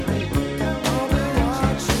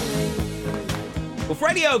Wolf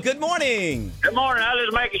Radio. Good morning. Good morning. I was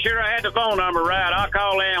just making sure I had the phone number right. I'll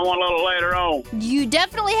call in one a little later on. You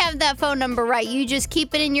definitely have that phone number right. You just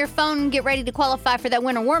keep it in your phone and get ready to qualify for that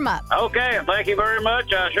winter warm-up. Okay, thank you very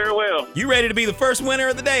much. I sure will. You ready to be the first winner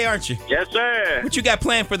of the day, aren't you? Yes, sir. What you got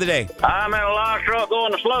planned for the day? I'm in a log truck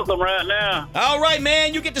going to Slocum right now. All right,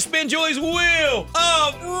 man. You get to spin Julie's wheel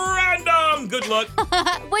of random. Good luck.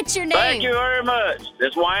 What's your name? Thank you very much.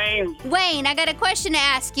 It's Wayne. Wayne, I got a question to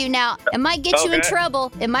ask you now. It might get you in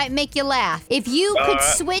trouble. It might make you laugh. If you could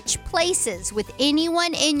switch places with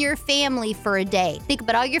anyone in your family for a day, think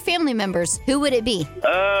about all your family members, who would it be?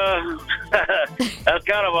 That's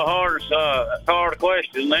kind of a hard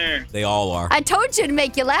question there. They all are. I told you to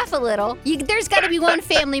make you laugh a little. There's got to be one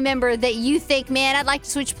family member that you think, man, I'd like to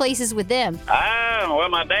switch places with them. Well,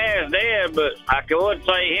 my dad's dead, but I could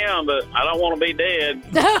say him, but I don't want to be dead.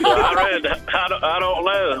 So I don't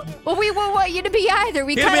know. Well, we won't want you to be either.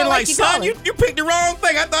 We He'd kind have of been like like, you son, calling. you picked the wrong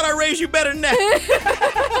thing. I thought I raised you better than that.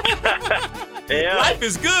 Yeah. Life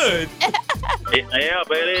is good. Yep,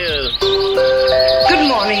 it is. Good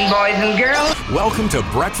morning, boys and girls. Welcome to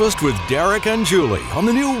Breakfast with Derek and Julie on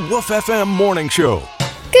the new Wolf FM Morning Show.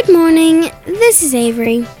 Good morning, this is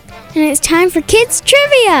Avery, and it's time for Kids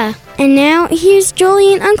Trivia. And now, here's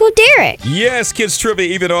Julie and Uncle Derek. Yes, kids trivia,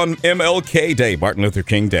 even on MLK Day, Martin Luther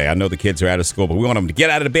King Day. I know the kids are out of school, but we want them to get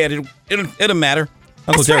out of bed. It don't matter.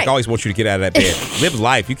 Uncle Derek always wants you to get out of that bed. Live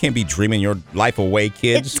life. You can't be dreaming your life away,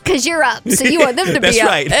 kids. It's because you're up, so you want them to be That's up.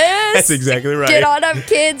 right. That's exactly right. Get on up,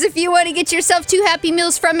 kids. If you want to get yourself 2 Happy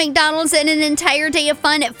Meals from McDonald's and an entire day of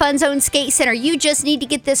fun at Fun Zone Skate Center, you just need to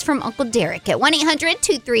get this from Uncle Derek at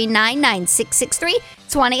 1-800-239-9663.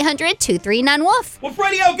 It's 1-800-239-WOLF. Wolf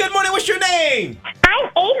Radio, good morning. What's your name? I'm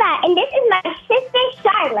Ava, and this is my sister,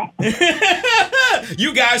 Charlotte.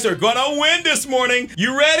 You guys are going to win this morning.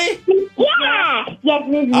 You ready? Yeah! Yes,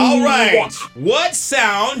 All right. What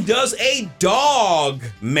sound does a dog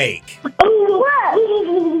make?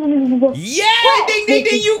 Whoa. Yeah! Ding, ding,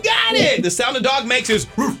 ding. You got it. The sound a dog makes is...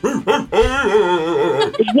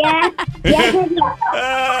 Yeah.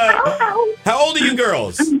 How old are you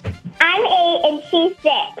girls? I'm 8 and she's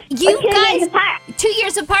 6. You We're 2 guys, years apart. 2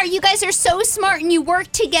 years apart. You guys are so smart and you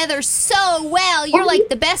work together so well. You're like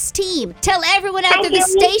the best team. Tell everyone out there the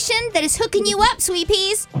station that is hooking you up, Sweet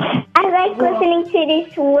Peas. I like listening to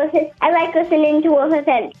this Wolf. I like listening to Wolf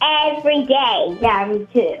FM every day. Yeah, me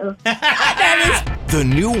too. The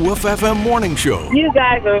new Wolf FM Morning Show. You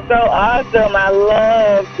guys are so awesome. I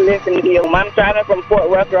love listening to you. I'm driving from Fort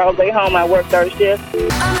Rucker all the way home. I work third shift.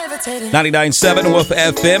 99.7 Wolf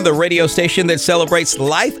FM, the radio station that celebrates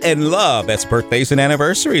life and love. That's birthdays and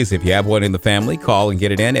anniversaries. If you have one in the family, call and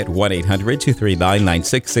get it in at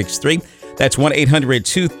 1-800-239-9663. That's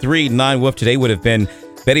 1-800-239-WOLF. Today would have been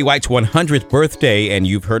Betty White's 100th birthday, and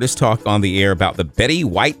you've heard us talk on the air about the Betty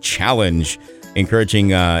White Challenge,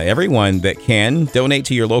 encouraging everyone that can donate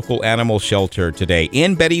to your local animal shelter today.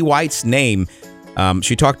 In Betty White's name,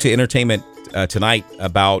 she talked to Entertainment Tonight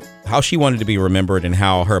about how she wanted to be remembered and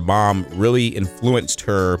how her mom really influenced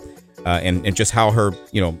her and just how her,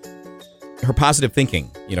 her positive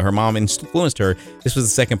thinking, her mom influenced her. This was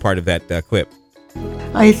the second part of that clip.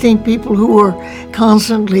 I think people who are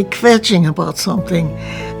constantly kvetching about something,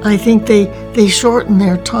 I think they shorten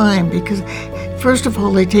their time because, first of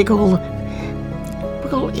all, they take all the...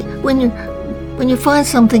 When you find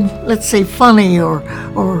something, let's say, funny or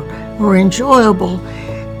enjoyable,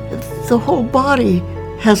 the whole body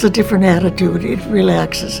has a different attitude. It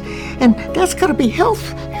relaxes, and that's got to be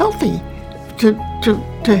healthy to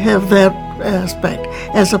have that aspect,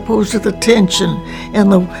 as opposed to the tension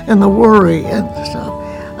and the worry and stuff.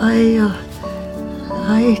 I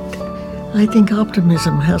think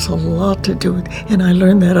optimism has a lot to do with it, and I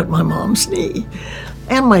learned that at my mom's knee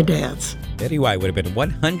and my dad's. Betty White would have been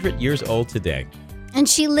 100 years old today. And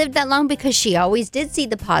she lived that long because she always did see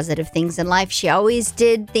the positive things in life. She always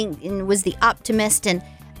did think and was the optimist. And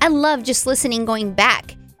I love just listening, going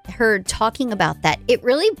back, her talking about that. It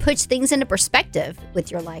really puts things into perspective with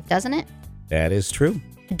your life, doesn't it? That is true.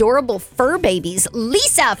 Adorable fur babies.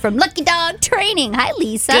 Lisa from Lucky Dog Training. Hi,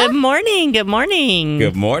 Lisa. Good morning. Good morning.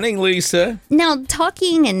 Good morning, Lisa. Now,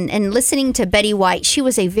 talking and listening to Betty White, she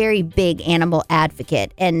was a very big animal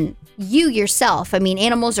advocate. And you yourself, I mean,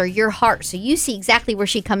 animals are your heart, so you see exactly where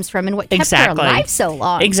she comes from and what kept her alive so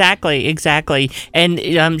long. Exactly.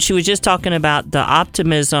 And she was just talking about the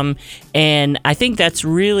optimism, and I think that's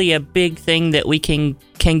really a big thing that we can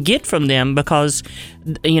get from them because,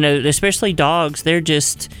 especially dogs, they're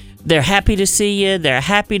happy to see you, they're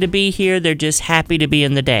happy to be here, they're just happy to be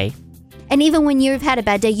in the day. And even when you've had a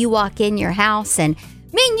bad day, you walk in your house and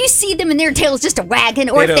Man, you see them and their tail's just a wagging,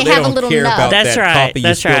 or if they have a don't little care nub. about That's that right, coffee you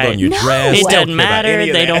that's spilled right. on your No. dress. It They doesn't don't care about matter. any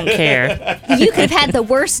of They that. don't care. You could have had the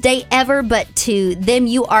worst day ever, but to them,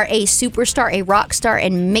 you are a superstar, a rock star,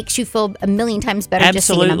 and makes you feel a million times better just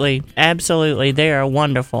seeing them. Absolutely. Absolutely. They are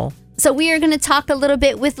wonderful. So we are going to talk a little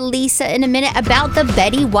bit with Lisa in a minute about the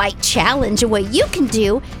Betty White Challenge and what you can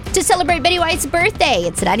do to celebrate Betty White's birthday.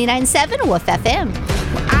 It's 99.7 Wolf FM.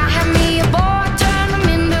 I had me a boy, turned him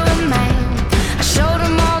into a man. I showed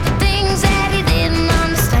him all the things that he didn't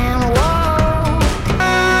understand. Whoa,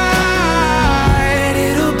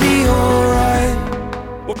 It'll be alright.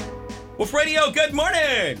 Wolf Radio, good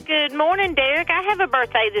morning. Good morning, Derek. I have a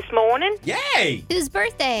birthday this morning. Yay. Whose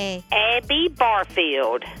birthday? Abby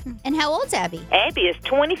Barfield. And how old's Abby? Abby is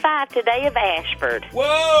 25 today of Ashford.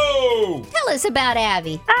 Whoa. Tell us about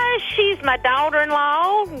Abby. She's my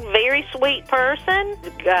daughter-in-law. Very sweet person.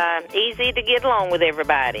 Easy to get along with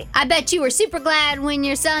everybody. I bet you were super glad when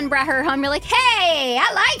your son brought her home. You're like, hey,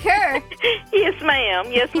 I like her. Yes,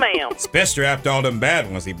 ma'am. Yes, ma'am. It's best after all them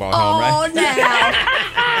bad ones he bought home, right? Oh,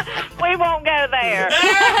 no. We won't go there.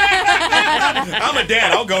 I'm a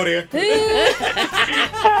dad. I'll go there.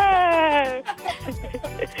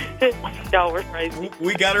 Y'all were crazy.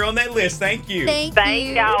 We got her on that list. Thank you. Thank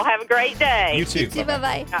Thanks, y'all. Have a great day. You too.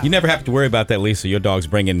 Bye-bye. You never have to worry about that, Lisa. Your dog's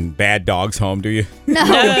bringing bad dogs home, do you? No. No,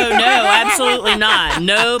 absolutely not.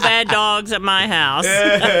 No bad dogs at my house.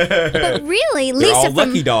 But really, They're Lisa all from...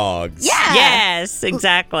 lucky dogs. Yeah. Yes,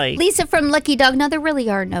 exactly. Lisa from Lucky Dog. No, there really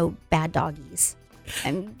are no bad doggies.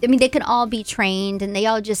 I mean, they can all be trained, and they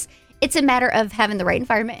all just... It's a matter of having the right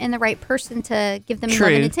environment and the right person to give them love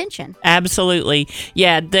and attention. Absolutely.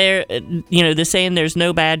 Yeah, there. The saying "there's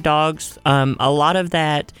no bad dogs." A lot of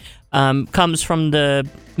that comes from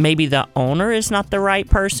maybe the owner is not the right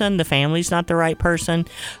person, the family's not the right person.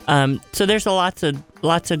 So there's lots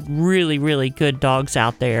of really, really good dogs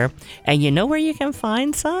out there, and you know where you can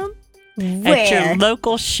find some? At your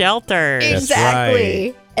local shelter. Exactly.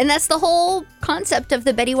 Right. And that's the whole concept of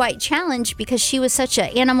the Betty White Challenge, because she was such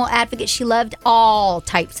an animal advocate. She loved all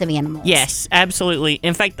types of animals. Yes, absolutely.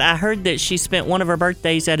 In fact, I heard that she spent one of her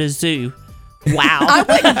birthdays at a zoo. Wow. I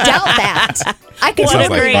wouldn't doubt that. I could What a Sounds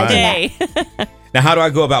like great fun. day. Now, how do I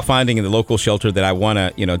go about finding the local shelter that I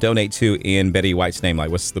want to, donate to in Betty White's name?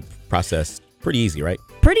 Like, what's the process? Pretty easy, right?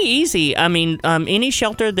 Pretty easy. I mean, any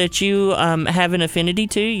shelter that you have an affinity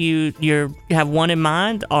to, you have one in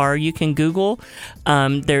mind, or you can Google.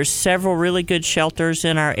 There's several really good shelters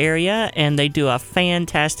in our area, and they do a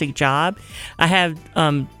fantastic job. I have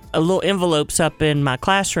little envelopes up in my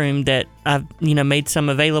classroom that I've made some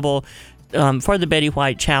available for the Betty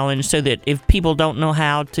White Challenge, so that if people don't know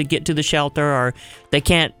how to get to the shelter or they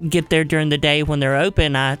can't get there during the day when they're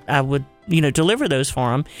open, I would deliver those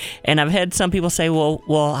for them. And I've had some people say, well,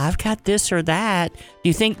 I've got this or that. Do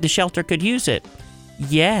you think the shelter could use it?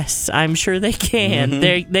 Yes, I'm sure they can.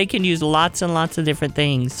 Mm-hmm. They can use lots and lots of different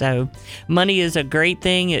things. So money is a great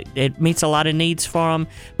thing. It meets a lot of needs for them,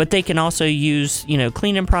 but they can also use,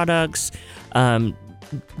 cleaning products, the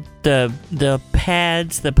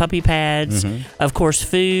pads, the puppy pads, of course,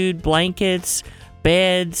 food, blankets,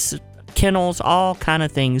 beds, kennels, all kind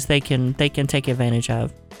of things they can take advantage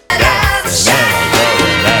of.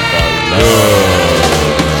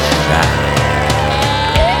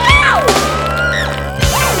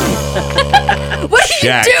 What are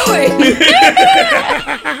you doing?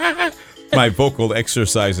 My vocal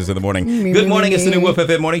exercises in the morning. Good morning. It's the new Wolf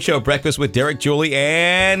FM Morning Show. Breakfast with Derek, Julie,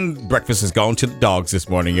 and breakfast has gone to the dogs this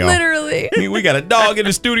morning, y'all. Literally. We got a dog in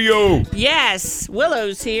the studio. Yes,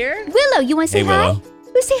 Willow's here. Willow, you want to say Hey, hi? Willow.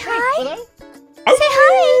 You say hi? Say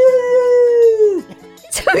hi.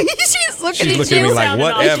 She's looking She's at looking you. at me like, Sounded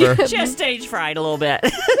whatever. She has stage fright a little bit.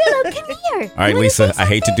 Willow, come here. All right, Lisa, I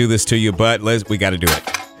hate to do this to you, but we got to do it.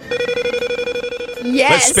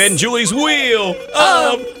 Yes. Let's spin Julie's wheel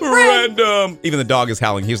of random. Even the dog is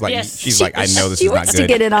howling. He's like, Yes. she's like, I know this She is not wants good. to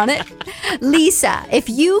get in on it. Lisa, if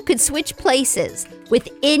you could switch places with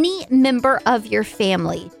any member of your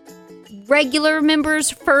family, regular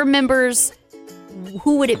members, fur members,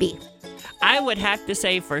 who would it be? I would have to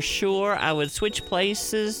say for sure I would switch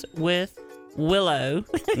places with Willow.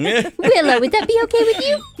 Willow, would that be okay with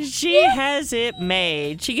you? She has it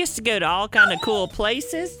made. She gets to go to all kind of cool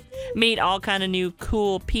places, meet all kind of new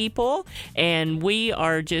cool people, and we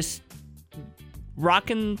are just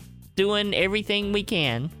rocking, doing everything we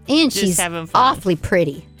can. And Just she's having fun. awfully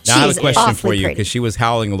pretty. Now, I have She's a question awfully for you pretty. because she was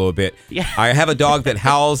howling a little bit. Yeah. I have a dog that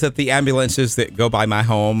howls at the ambulances that go by my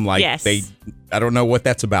home. Like Yes. I don't know what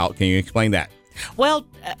that's about. Can you explain that? Well,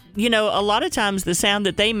 a lot of times the sound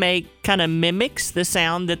that they make kind of mimics the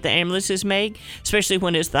sound that the ambulances make, especially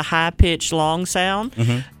when it's the high-pitched, long sound.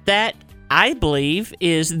 Mm-hmm. That, I believe,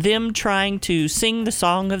 is them trying to sing the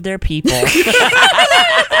song of their people.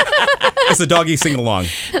 It's a doggy sing-along.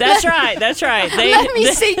 That's right. Let me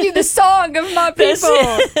sing you the song of my people.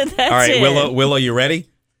 That's All right, it. Willow, you ready?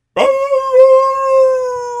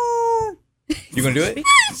 You gonna do it?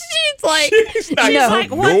 She's like, She's like,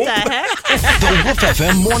 what the heck? The Wolf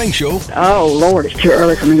FM Morning Show. Oh, Lord, it's too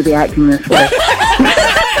early for me to be acting this way.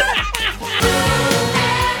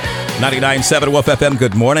 99.7 Wolf FM,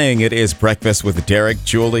 good morning. It is Breakfast with Derek,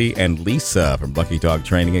 Julie, and Lisa from Lucky Dog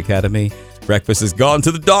Training Academy. Breakfast is gone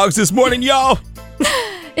to the dogs this morning, y'all.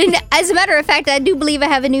 And as a matter of fact, I do believe I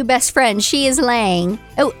have a new best friend. She is Lang.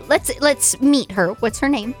 Oh, let's meet her. What's her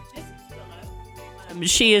name?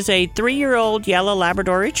 She is a 3-year-old yellow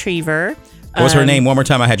Labrador Retriever. What was her name? One more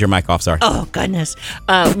time. I had your mic off. Sorry. Oh, goodness.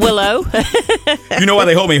 Willow. You know why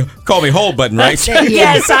they call me hold button, right?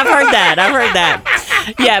 Yes, I've heard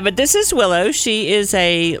that. Yeah, but this is Willow. She is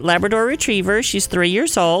a Labrador Retriever. She's 3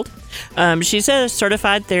 years old. She's a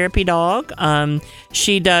certified therapy dog.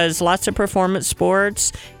 She does lots of performance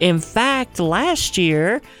sports. In fact, last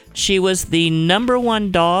year, she was the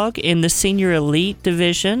 #1 dog in the senior elite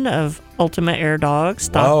division of Ultimate Air Dogs,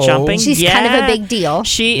 Stop Jumping. She's kind of a big deal.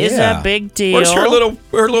 She is a big deal. Where's her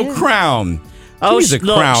little crown? Oh, she's a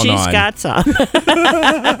crown she's on. got some.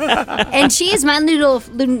 And she is my new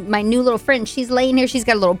little friend. She's laying here. She's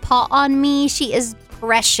got a little paw on me. She is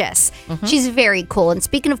precious. Mm-hmm. She's very cool. And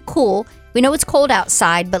speaking of cool, we know it's cold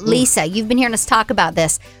outside, but Lisa, you've been hearing us talk about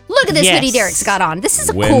this. Look at this hoodie Derek's got on. This is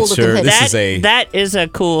a cool looking hoodie. That is a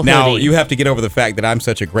cool hoodie. Now, you have to get over the fact that I'm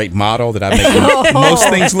such a great model that I make most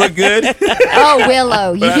things look good. Oh,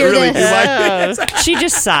 Willow, you hear really this? do like this. She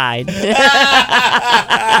just sighed.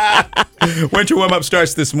 Winter warm-up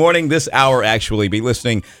starts this morning. This hour, actually. Be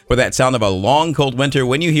listening for that sound of a long, cold winter.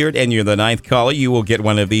 When you hear it and you're the 9th caller, you will get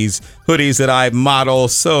one of these hoodies that I model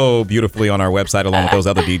so beautifully on our website along with those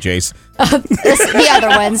other DJs. The other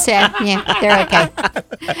ones, yeah, they're okay.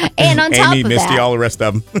 And on top Amy, of Misty, that, all the rest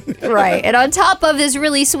of them. right, and on top of this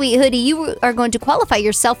really sweet hoodie, you are going to qualify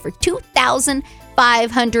yourself for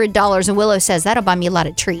 $2,500. And Willow says that'll buy me a lot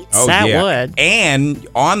of treats. Oh, That yeah. would. And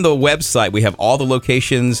on the website, we have all the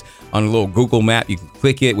locations on a little Google map. You can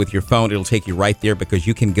click it with your phone. It'll take you right there because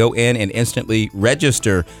you can go in and instantly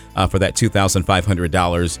register for that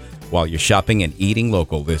 $2,500 while you're shopping and eating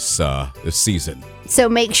local this season. So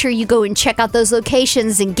make sure you go and check out those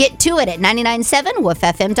locations and get to it at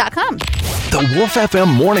 997woofm.com. The Wolf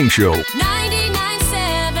FM Morning Show.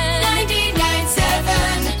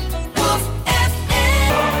 99.7 Wolf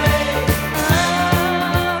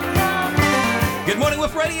FM. Good morning,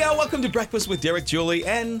 Wolf Radio. Welcome to Breakfast with Derek, Julie,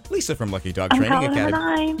 and Lisa from Lucky Dog Training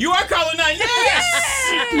Academy. You are calling 9. Yes!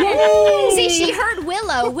 See, she heard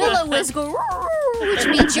Willow. Willow was go, which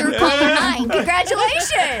means you're calling 9.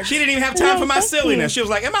 Congratulations. She didn't even have time for my silliness. She was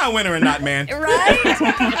like, am I a winner or not, man? Right?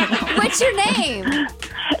 What's your name?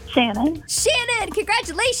 Shannon. Shannon,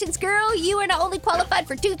 congratulations, girl. You are not only qualified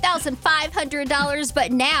for $2,500,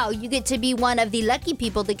 but now you get to be one of the lucky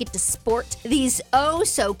people that get to sport these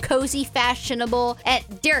so cozy, fashionable. And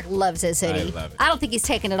Derek loves his hoodie. I love it. I don't think he's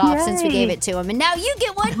taken it off since we gave it to him. And now you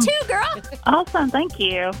get one too, girl. Awesome, thank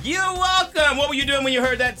you. You're welcome. What were you doing when you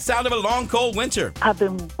heard that sound of a long, cold winter? I've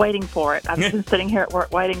been waiting for it. I've been sitting here at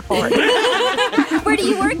work waiting for it. Where do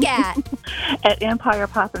you work at? At Empire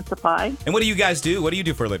Pipe and Supply. And what do you guys do? What do you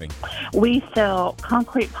do for a living? We sell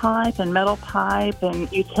concrete pipe and metal pipe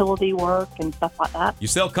and utility work and stuff like that. You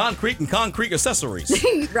sell concrete and concrete accessories.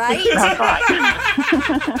 Right? That's right.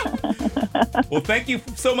 Well, thank you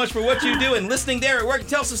so much for what you do and listening there at Work and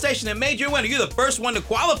Telstra Station that made you a winner. You're the first one to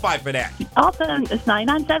qualify for that. Awesome. It's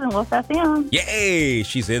 99.7 Wolf FM. Yay!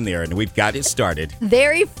 She's in there, and we've got it started.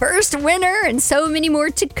 Very first winner, and so many more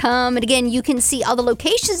to come. And again, you can see all the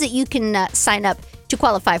locations that you can sign up to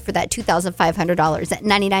qualify for that $2,500 at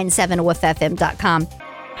 997woofm.com.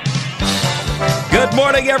 Good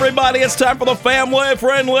morning, everybody. It's time for the Family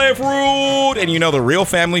Friendly Fruit. And you know, the Real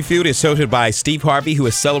Family Feud is hosted by Steve Harvey, who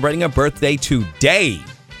is celebrating a birthday today.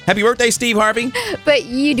 Happy birthday, Steve Harvey. But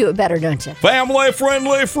you do it better, don't you? Family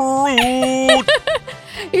Friendly Fruit.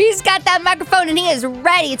 He's got that microphone and he is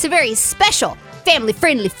ready. It's a very special family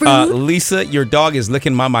friendly fruit. Lisa, your dog is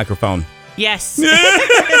licking my microphone. Yes.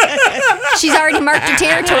 She's already marked her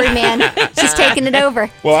territory, man. She's taking it over.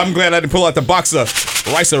 Well, I'm glad I didn't pull out the box of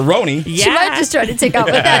Rice-A-Roni. Yeah. She might just try to take off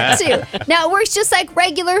with that, too. Now, it works just like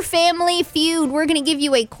regular Family Feud. We're going to give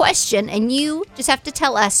you a question, and you just have to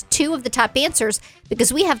tell us 2 of the top answers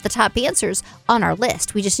because we have the top answers on our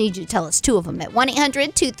list. We just need you to tell us 2 of them at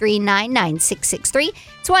 1-800-239-9663.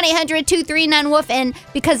 It's 1-800-239-WOOF. And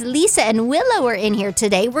because Lisa and Willow are in here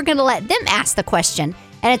today, we're going to let them ask the question.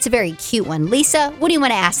 And it's a very cute one. Lisa, what do you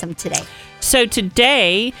want to ask them today? So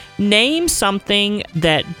today, name something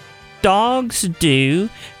that dogs do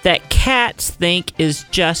that cats think is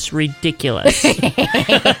just ridiculous.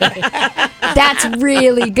 That's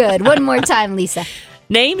really good. One more time, Lisa.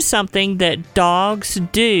 Name something that dogs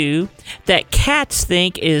do that cats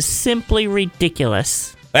think is simply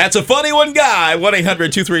ridiculous. That's a funny one, guy.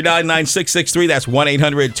 1-800-239-9663. That's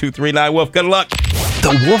 1-800-239-WOOF. Good luck.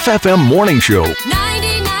 The Wolf FM Morning Show.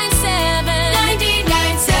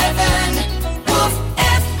 99.7 Wolf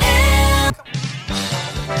FM.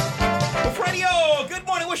 Wolf Radio, good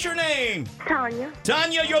morning. What's your name? Tanya.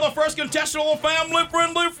 Tanya, you're the first contestant on Family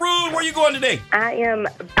Friendly Fruit. Where are you going today? I am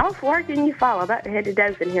off work in Eufaula, about to head to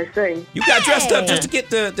Dothan here soon. You got dressed up just to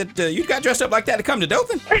get you got dressed up like that to come to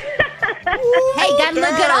Dothan? Hey, gotta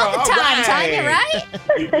look good all the time, Tanya, right?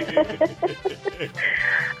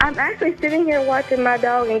 I'm actually sitting here watching my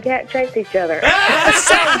dog and cat chase each other. So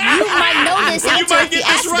you might know this Well, you answer might if you get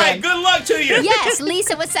this ask right. them. Good luck to you. Yes,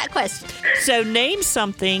 Lisa, what's that question? So name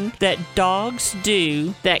something that dogs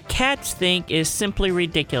do that cats think is simply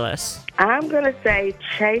ridiculous. I'm going to say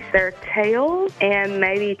chase their tail and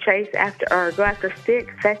maybe chase after or go after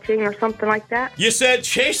sticks, fetching or something like that. You said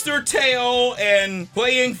chase their tail and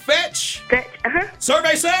playing fetch. Fetch,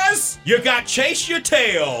 Survey says you got chase your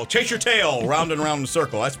tail. Chase your tail round and round in a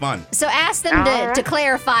circle. That's fun. So ask them to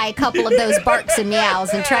clarify a couple of those barks and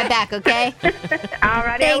meows and try back, okay? All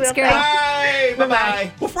right, Thanks, girl. Bye.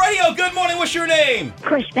 Bye-bye. Wolf Radio, good morning. What's your name?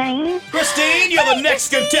 Christine. Christine, you're the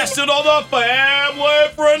next contestant on the Family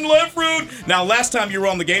Friendly Fruit. Now, last time you were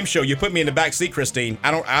on the game show, you put me in the back seat, Christine.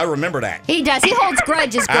 I remember that. He does. He holds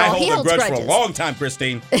grudges, girl. I He hold a holds grudge grudges. for a long time,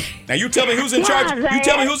 Christine. Now you tell me who's in charge. You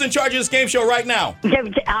tell me who's in charge of this game show right now.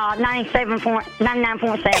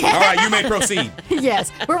 99.7. All right, you may proceed.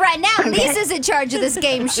 Yes. Well, right now, Lisa's in charge of this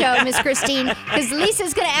game show, Miss Christine, because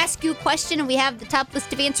Lisa's going to ask you a question, and we have the top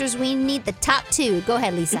list of answers. We need the top 2. Go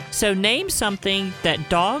ahead, Lisa. So name something that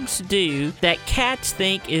dogs do that cats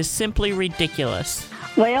think is simply ridiculous.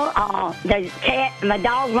 Well, the cat, my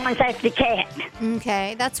dog runs after the cat.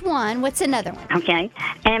 Okay, that's one. What's another one? Okay.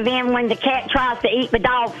 And then when the cat tries to eat the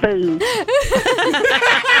dog food. Why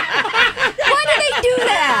do they do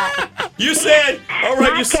that? You said, all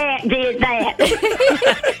right. My cat did that.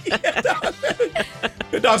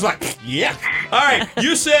 The dog's like, yeah. All right,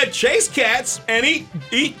 you said chase cats and eat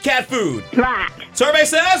cat food. Right. Survey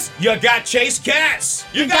says you got chase cats.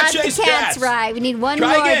 You got chase the cats right. We need one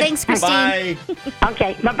Try more. again. Thanks, Christine. Bye.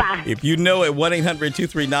 Okay, bye-bye. If you know it,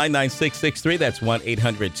 1-800-239-9663. That's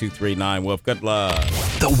 1-800-239-WOOF. Good luck.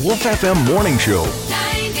 The Wolf FM Morning Show.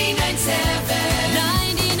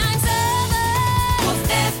 99.7 Wolf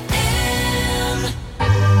FM.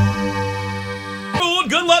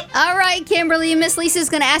 Good luck. All right, Kimberly, Miss Lisa's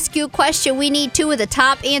going to ask you a question. We need 2 of the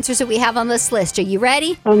top answers that we have on this list. Are you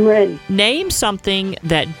ready? I'm ready. Name something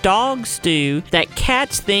that dogs do that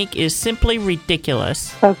cats think is simply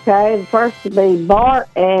ridiculous. Okay, the first would be bark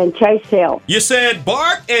and chase tail. You said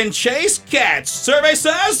bark and chase cats. Survey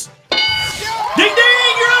says, ding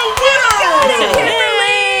ding, you're a winner.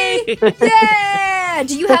 Kimberly! Yeah!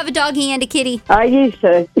 Do you have a doggy and a kitty? I used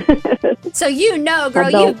to. So you know, girl,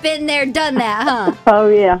 I don't. you've been there, done that, huh? Oh,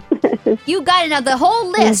 yeah. You got it. Now, the whole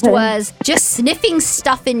list was just sniffing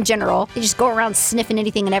stuff in general. They just go around sniffing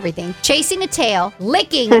anything and everything. Chasing a tail,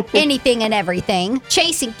 licking anything and everything,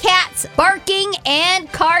 chasing cats, barking,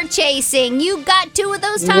 and car chasing. You got 2 of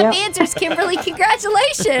those top answers, Kimberly.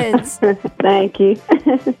 Congratulations. Thank you.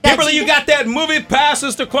 Kimberly, you got that movie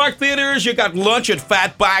passes to Clark Theaters. You got lunch at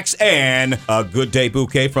Fatbox and a Good Day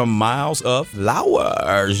bouquet from Miles of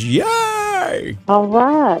Flowers. Yay! All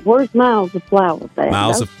right. Where's Miles of Flowers at?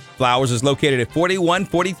 Miles of Flowers is located at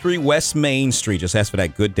 4143 West Main Street. Just ask for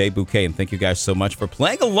that Good Day bouquet. And thank you guys so much for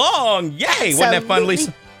playing along. Yay! Wasn't that fun,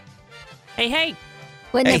 Lisa? Hey.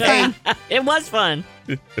 Wasn't it fun? It was fun.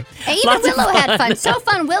 And even Willow had fun. So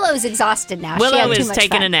fun. Willow's exhausted now. She Willow had too is much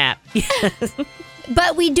taking fun. a nap.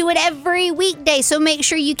 But we do it every weekday, so make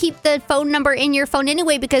sure you keep the phone number in your phone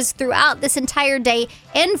anyway, because throughout this entire day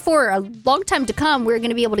and for a long time to come, we're going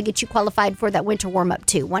to be able to get you qualified for that winter warm-up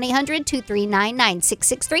too.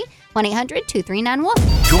 1-800-239-9663,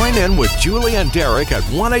 1-800-239-WOOF. Join in with Julie and Derek at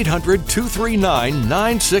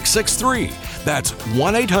 1-800-239-9663. That's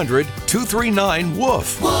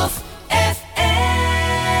 1-800-239-WOOF. Wolf FM.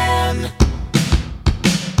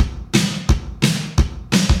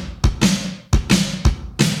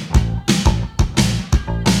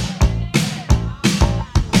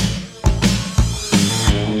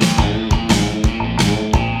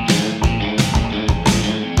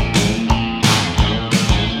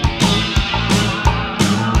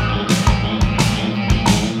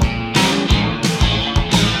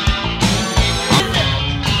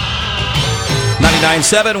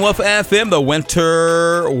 99.7 Wolf FM. The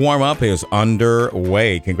winter warm-up is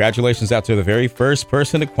underway. Congratulations out to the very first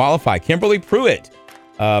person to qualify, Kimberly Pruitt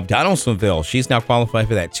of Donaldsonville. She's now qualified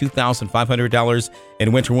for that $2,500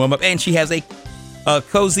 in winter warm-up, and she has a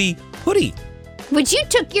cozy hoodie. Which you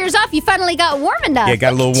took yours off. You finally got warm enough. Yeah,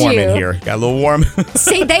 got a little warm in here. Got a little warm.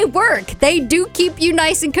 See, they work. They do keep you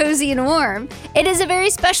nice and cozy and warm. It is a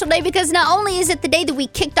very special day because not only is it the day that we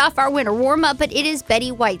kicked off our winter warm-up, but it is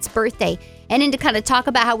Betty White's birthday. And then to kind of talk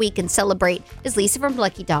about how we can celebrate is Lisa from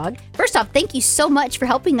Lucky Dog. First off, thank you so much for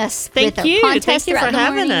helping us with our contest Thank you for throughout the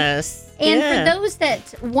having morning. us. And Yeah. for those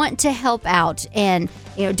that want to help out and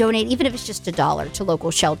donate, even if it's just $1 to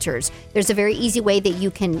local shelters, there's a very easy way that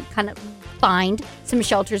you can kind of find some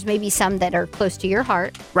shelters, maybe some that are close to your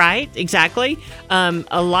heart. Right, exactly.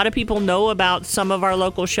 A lot of people know about some of our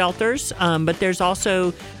local shelters, but there's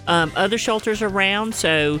also other shelters around.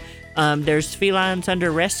 So there's Felines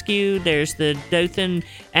Under Rescue. There's the Dothan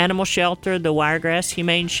Animal Shelter, the Wiregrass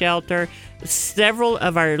Humane Shelter. Several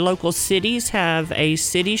of our local cities have a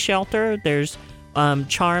city shelter. There's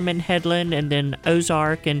Charm and Headland, and then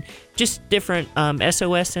Ozark, and just different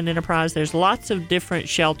SOS and Enterprise. There's lots of different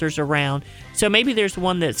shelters around. So maybe there's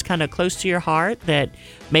one that's kind of close to your heart, that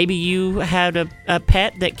maybe you had a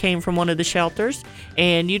pet that came from one of the shelters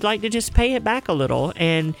and you'd like to just pay it back a little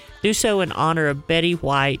and do so in honor of Betty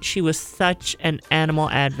White. She was such an animal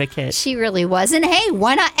advocate. She really was. And hey,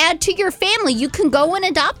 why not add to your family? You can go and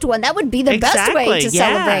adopt one. That would be the best way to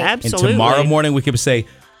celebrate. Absolutely. And tomorrow morning we could say,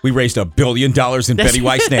 we raised $1 billion in Betty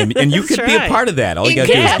White's name, and you could be a part of that. All you got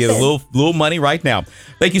to do is get a little money right now.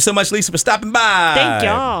 Thank you so much, Lisa, for stopping by. Thank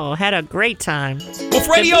y'all. Had a great time. Wolf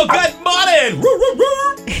Radio, good morning. Woo, woo,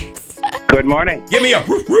 woo. Good morning. Give me a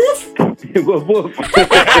woof, woof. Woof, woof.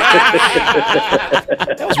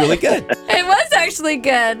 That was really good. It was actually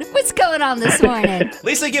good. What's going on this morning?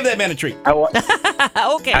 Lisa, give that man a treat.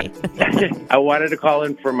 Okay. I wanted to call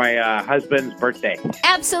in for my husband's birthday.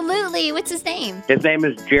 Absolutely. What's his name? His name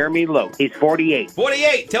is Jeremy Lowe. He's 48.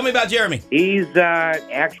 48. Tell me about Jeremy. He's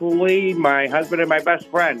actually my husband and my best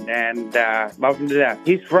friend, and love him to death.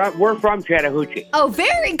 We're from Chattahoochee. Oh,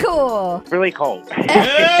 very cool. Really cold.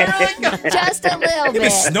 Just a little It'd be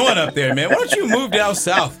bit. snowing up there, man. Why don't you move down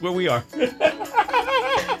south where we are?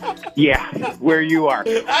 Yeah, where you are.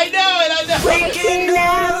 I know it. Waking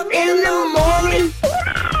up in the morning.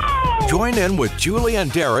 Join in with Julie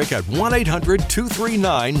and Derek at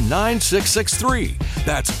 1-800-239-9663.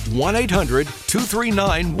 That's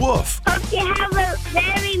 1-800-239-WOOF. Hope you have a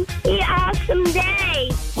very awesome day.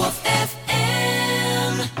 Wolf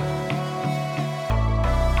FM.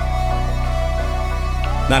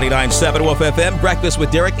 99.7 Wolf FM, Breakfast with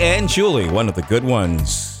Derek and Julie, one of the good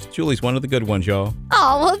ones. Julie's one of the good ones, y'all.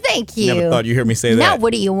 Oh, well, thank you. Never thought you'd hear me say Now, that.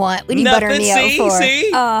 what do you want? What do you Nothing, butter me see, up for? see?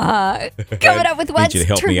 Coming up with I what's need you to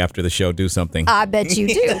help me after the show do something. I bet you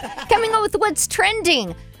do. Coming up with what's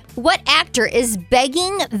trending. What actor is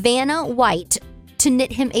begging Vanna White to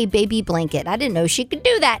knit him a baby blanket? I didn't know she could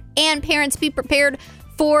do that. And parents, be prepared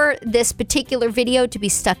for this particular video to be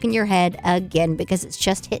stuck in your head again because it's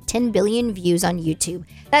just hit 10 billion views on YouTube.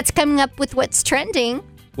 That's coming up with what's trending.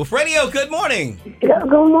 Wolf Radio, good morning. Good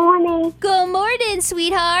morning. Good morning,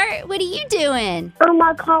 sweetheart. What are you doing?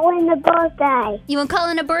 I'm calling the birthday. You want to call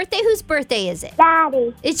in a birthday? Whose birthday is it?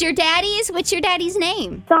 Daddy. It's your daddy's? What's your daddy's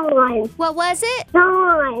name? Son. What was it?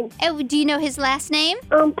 Son. Oh, do you know his last name?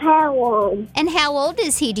 Pelham. And how old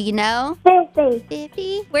is he? Do you know? 50.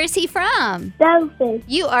 50? Where's he from? Dothan.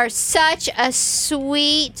 You are such a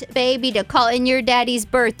sweet baby to call in your daddy's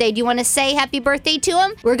birthday. Do you want to say happy birthday to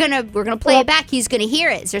him? We're gonna play it back. He's gonna hear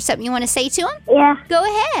it. Is there something you want to say to him? Yeah. Go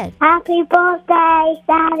ahead. Happy birthday,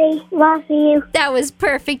 Daddy. Love you. That was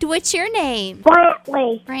perfect. What's your name?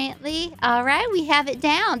 Brantley. Brantley. All right, we have it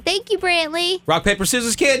down. Thank you, Brantley. Rock, paper,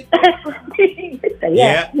 scissors, kid?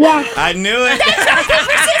 Yeah. I knew it. That's Rock,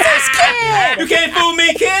 paper, scissors, kid. You can't fool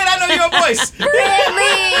me, kid. I know your voice.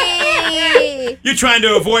 Brantley. You're trying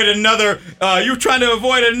to avoid another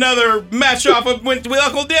match off with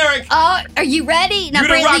Uncle Derek. Oh, are you ready? Now, You're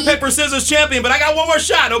the Brantley, rock, paper, scissors champion, but I got one more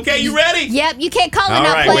shot, okay? You ready? Yep, you can't call All it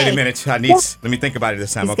right, play. wait a minute. Let me think about it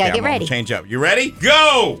this time. He's Okay, gotta get I'm gonna ready. change up. You ready?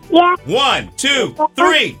 Go! Yeah. 1, 2,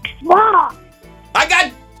 3. Wow. I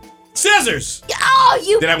got scissors. Oh,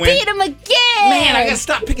 you Did I win? beat him again. Man, I gotta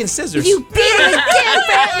stop picking scissors. You beat him again,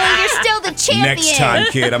 Brantley. You're still the champion. Next time,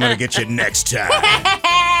 kid. I'm gonna get you next time.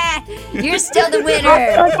 You're still the winner.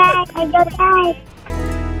 Okay.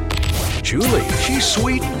 Julie, she's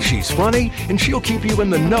sweet, she's funny, and she'll keep you in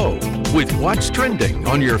the know with what's trending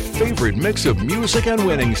on your favorite mix of music and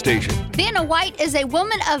winning station. Vanna White is a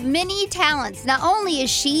woman of many talents. Not only is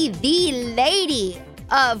she the lady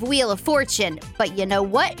of Wheel of Fortune. But you know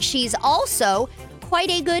what? She's also quite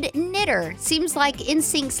a good knitter. Seems like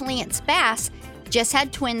NSYNC's Lance Bass just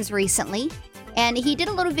had twins recently, and he did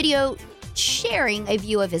a little video sharing a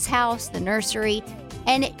view of his house, the nursery,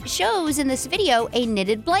 and it shows in this video a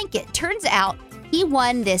knitted blanket. Turns out he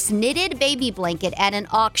won this knitted baby blanket at an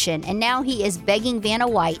auction, and now he is begging Vanna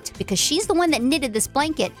White, because she's the one that knitted this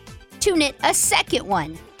blanket, to knit a second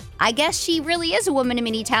one. I guess she really is a woman of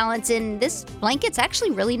many talents, and this blanket's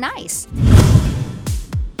actually really nice.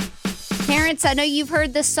 Parents, I know you've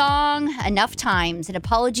heard this song enough times, and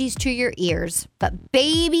apologies to your ears, but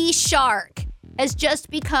Baby Shark has just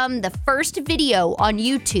become the first video on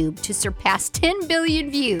YouTube to surpass 10 billion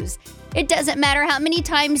views. It doesn't matter how many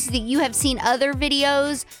times that you have seen other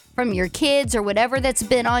videos from your kids or whatever that's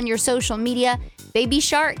been on your social media. Baby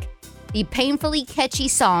Shark, the painfully catchy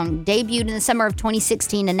song, debuted in the summer of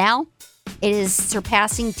 2016, and now it is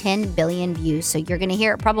surpassing 10 billion views. So you're going to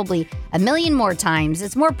hear it probably a million more times.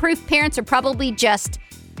 It's more proof parents are probably just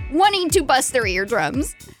wanting to bust their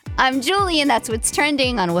eardrums. I'm Julie, and that's what's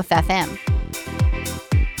trending on WOOF FM.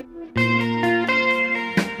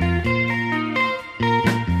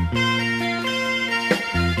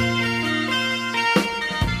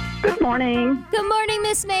 Good morning. Good morning,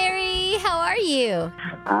 Miss Mary. How are you?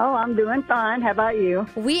 Oh, I'm doing fine. How about you?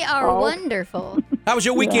 We are wonderful. How was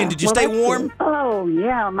your weekend? Did you stay that's warm? good. Oh,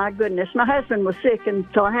 yeah, my goodness. My husband was sick, and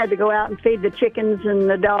so I had to go out and feed the chickens and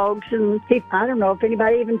the dogs. And I don't know if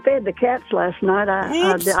anybody even fed the cats last night.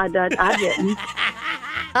 I didn't.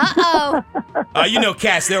 Uh-oh. You know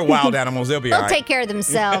cats, they're wild animals. They'll be They'll all right. take care of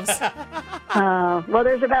themselves. Well,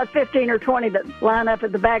 there's about 15 or 20 that line up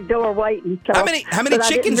at the back door waiting. So, How many but I didn't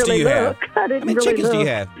chickens do really you have? look. I didn't How many really chickens do you look.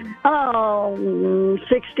 have? Oh,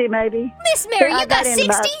 60 maybe. Miss Mary, I you got in 60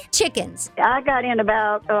 about- chickens. I got in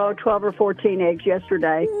about 12 or 14 eggs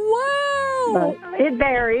yesterday. Wow. But it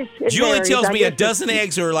varies. Julie tells me a guess dozen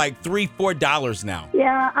eggs are like $3-4 now.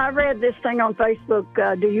 Yeah, I read this thing on Facebook.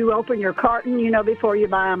 Do you open your carton, before you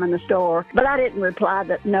buy them in the store? But I didn't reply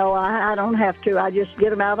that, no, I don't have to. I just get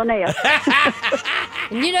them out of the nest.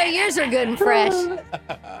 And yours are good and fresh.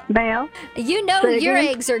 Ma'am? You know Say your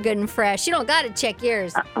again? eggs are good and fresh. You don't got to check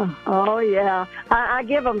yours. Oh, yeah. I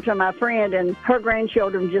give them to my friend, and her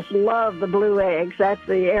grandchildren just love the blue eggs. That's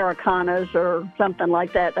the Aracanas or something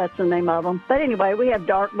like that. That's the name of them. But anyway, we have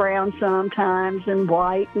dark brown sometimes and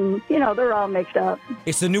white, and, they're all mixed up.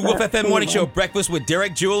 It's the new WOOF FM Morning Show, Breakfast with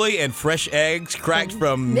Derek, Julie, and fresh eggs cracked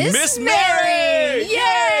from Miss Mary!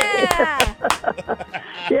 Yeah!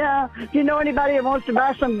 Yeah. If you know anybody that wants to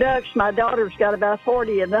buy some ducks, my daughter's got about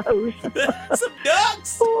 40 of those. Some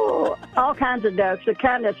ducks? Oh, all kinds of ducks. The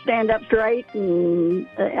kind that stand up straight, and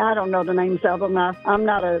I don't know the names of them. I'm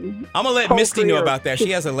not a... I'm going to let Misty know about that.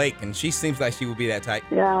 She has a lake, and she seems like she would be that type.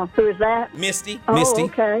 Yeah. Who is that? Misty. Oh, Misty.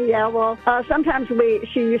 okay. Yeah, well, sometimes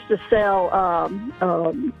she used to sell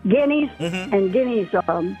guineas, and guineas,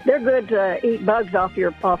 they're good to eat bugs off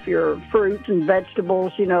your fruits and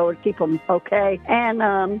vegetables, to keep them okay.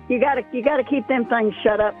 And you gotta keep them things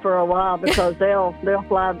shut up for a while because they'll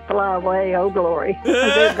fly away. Oh, glory.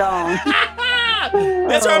 They're gone.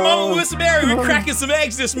 That's our moment with Miss Mary. We're cracking some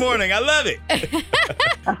eggs this morning. I love it.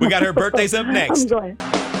 We got her birthdays up next. I'm glad.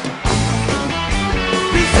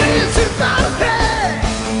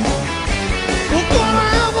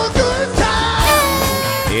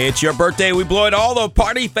 It's your birthday. We blow it all the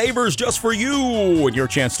party favors just for you and your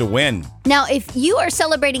chance to win. Now, if you are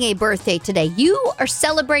celebrating a birthday today, you are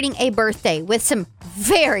celebrating a birthday with some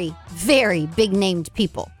very, very big named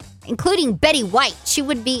people, including Betty White. She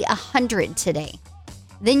would be 100 today.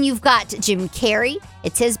 Then you've got Jim Carrey.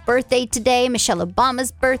 It's his birthday today. Michelle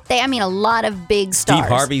Obama's birthday. I mean, a lot of big stars. Steve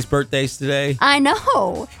Harvey's birthday's today. I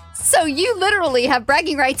know. So you literally have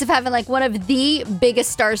bragging rights of having like one of the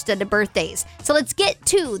biggest star-studded birthdays. So let's get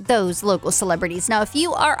to those local celebrities. Now, if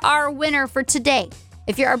you are our winner for today,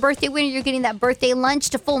 if you're our birthday winner, you're getting that birthday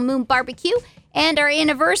lunch to Full Moon Barbecue and our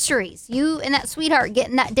anniversaries. You and that sweetheart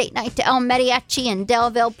getting that date night to El Mariachi and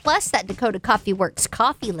Delville, plus that Dakota Coffee Works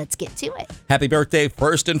coffee. Let's get to it. Happy birthday,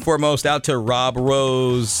 first and foremost, out to Rob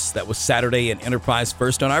Rose. That was Saturday in Enterprise,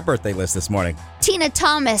 first on our birthday list this morning. Tina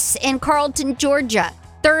Thomas in Carlton, Georgia,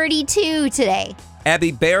 32 today.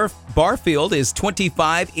 Abby Barfield is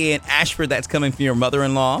 25 in Ashford. That's coming from your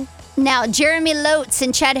mother-in-law. Now, Jeremy Lotes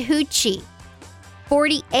in Chattahoochee,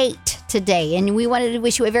 48 today. And we wanted to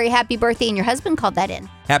wish you a very happy birthday, and your husband called that in.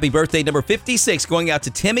 Happy birthday number 56 going out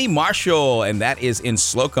to Timmy Marshall, and that is in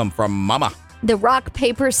Slocum from Mama. The rock,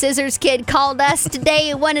 paper, scissors kid called us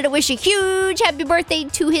today and wanted to wish a huge happy birthday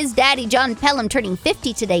to his daddy, John Pelham, turning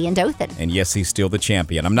 50 today in Dothan. And yes, he's still the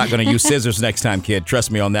champion. I'm not going to use scissors next time, kid.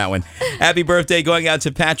 Trust me on that one. Happy birthday going out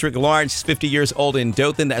to Patrick Lawrence, 50 years old in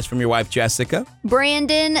Dothan. That's from your wife, Jessica.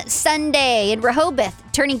 Brandon Sunday in Rehoboth,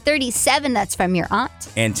 turning 37. That's from your aunt.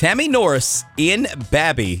 And Tammy Norris in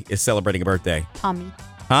Babby is celebrating a birthday. Tommy.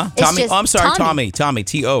 Huh? It's Tommy? just Oh, I'm sorry, Tommy. Tommy.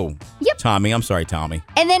 T-O. Yep. Tommy. I'm sorry, Tommy.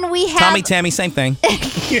 And then we have... Tommy, Tammy, same thing.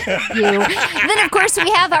 you. Then, of course, we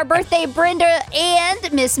have our birthday, Brenda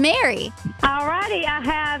and Miss Mary. Alrighty, I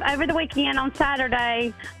have over the weekend on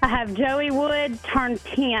Saturday, I have Joey Wood turned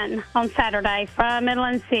 10 on Saturday from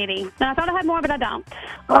Midland City. Now, I thought I had more, but I don't.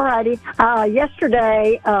 Alrighty.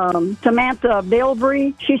 Yesterday, Samantha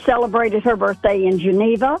Bilbrey, she celebrated her birthday in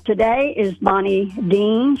Geneva. Today is Bonnie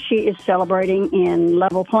Dean. She is celebrating in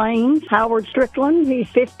Level Plains. Howard Strickland, he's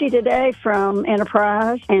 50 today from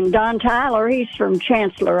Enterprise. And Don Tyler, he's from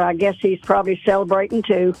Chancellor. I guess he's probably celebrating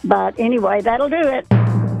too. But anyway, that'll do it.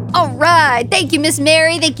 All right. Thank you, Miss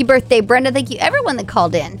Mary. Thank you, birthday, Brenda. Thank you, everyone that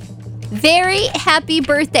called in. Very happy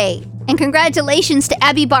birthday. And congratulations to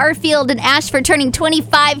Abby Barfield in Ashford turning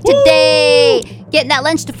 25 today. Woo! Getting that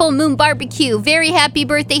lunch to Full Moon Barbecue. Very happy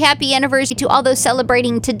birthday, happy anniversary to all those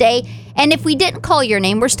celebrating today. And if we didn't call your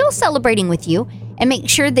name, we're still celebrating with you. And make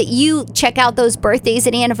sure that you check out those birthdays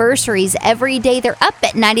and anniversaries every day. They're up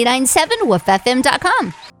at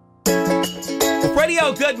 997woofm.com.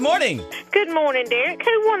 Radio, good morning. Good morning, Derek.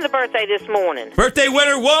 Who won the birthday this morning? Birthday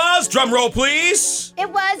winner was, drum roll please. It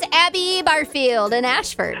was Abby Barfield in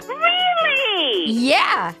Ashford. Really?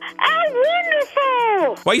 Yeah. Oh,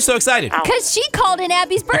 wonderful. Why are you so excited? Because she called in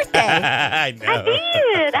Abby's birthday. I know.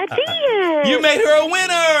 I did. You made her a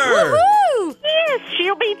winner. Woohoo! Yes,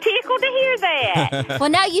 she'll be tickled to hear that. Well,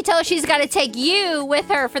 now you tell her she's got to take you with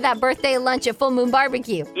her for that birthday lunch at Full Moon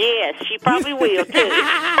Barbecue. Yes, she probably will, too.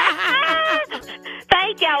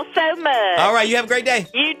 Thank y'all so much. All right, you have a great day.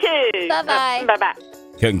 You too. Bye-bye. Bye-bye.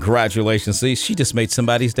 Congratulations. See, she just made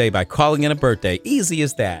somebody's day by calling in a birthday. Easy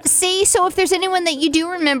as that. See, so if there's anyone that you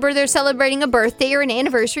do remember they're celebrating a birthday or an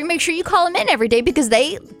anniversary, make sure you call them in every day because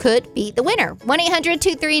they could be the winner.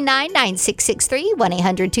 1-800-239-9663,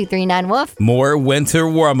 1-800-239-WOOF. More winter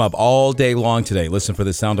warm-up all day long today. Listen for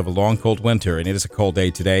the sound of a long, cold winter, and it is a cold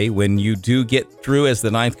day today. When you do get through as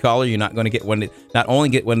the ninth caller, you're not going to get not only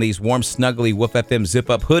get one of these warm, snuggly Woof FM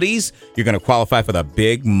zip-up hoodies, you're going to qualify for the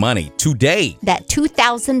big money today. That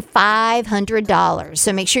 $2,500.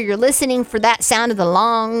 So make sure you're listening for that sound of the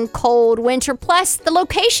long, cold winter. Plus, the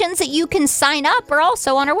locations that you can sign up are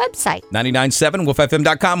also on our website.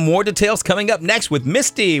 997woofm.com. More details coming up next with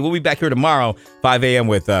Misty. We'll be back here tomorrow, 5 a.m.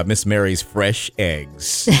 with Miss Mary's Fresh Eggs.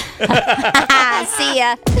 See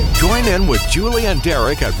ya. Join in with Julie and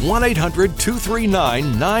Derek at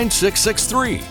 1-800-239-9663.